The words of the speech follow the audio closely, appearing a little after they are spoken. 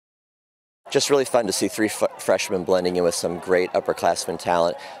Just really fun to see three freshmen blending in with some great upperclassmen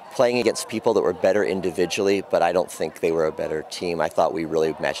talent, playing against people that were better individually, but I don't think they were a better team. I thought we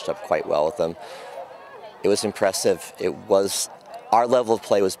really matched up quite well with them. It was impressive. Our level of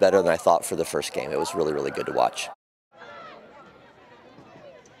play was better than I thought for the first game. It was really, really good to watch.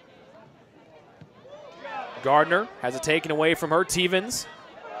 Gardner has it taken away from her. Tevens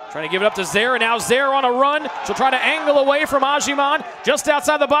trying to give it up to Zehr, and now Zehr on a run. She'll try to angle away from Ajiman. Just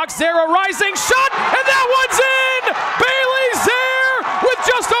outside the box, Zehr a rising shot, and that one's in! Bailey Zehr, with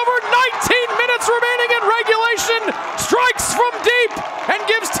just over 19 minutes remaining in regulation, strikes from deep and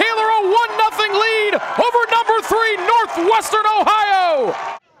gives Taylor a 1-0 lead over number 3 Northwestern Ohio.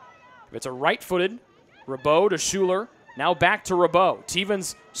 It's a right-footed Rabot to Schuler. Now back to Rabot.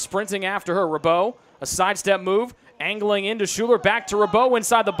 Tevens sprinting after her. Rabot, a sidestep move, angling into Schuler, back to Rabot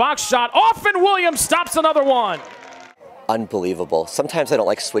inside the box, shot off, and Williams stops another one. Unbelievable. Sometimes I don't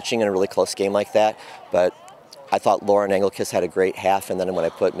like switching in a really close game like that, but I thought Lauren Engelkiss had a great half, and then when I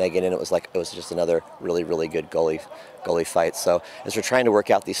put Megan in, it was just another really, really good goalie fight. So as we're trying to work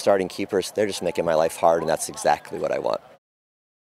out these starting keepers, they're just making my life hard, and that's exactly what I want.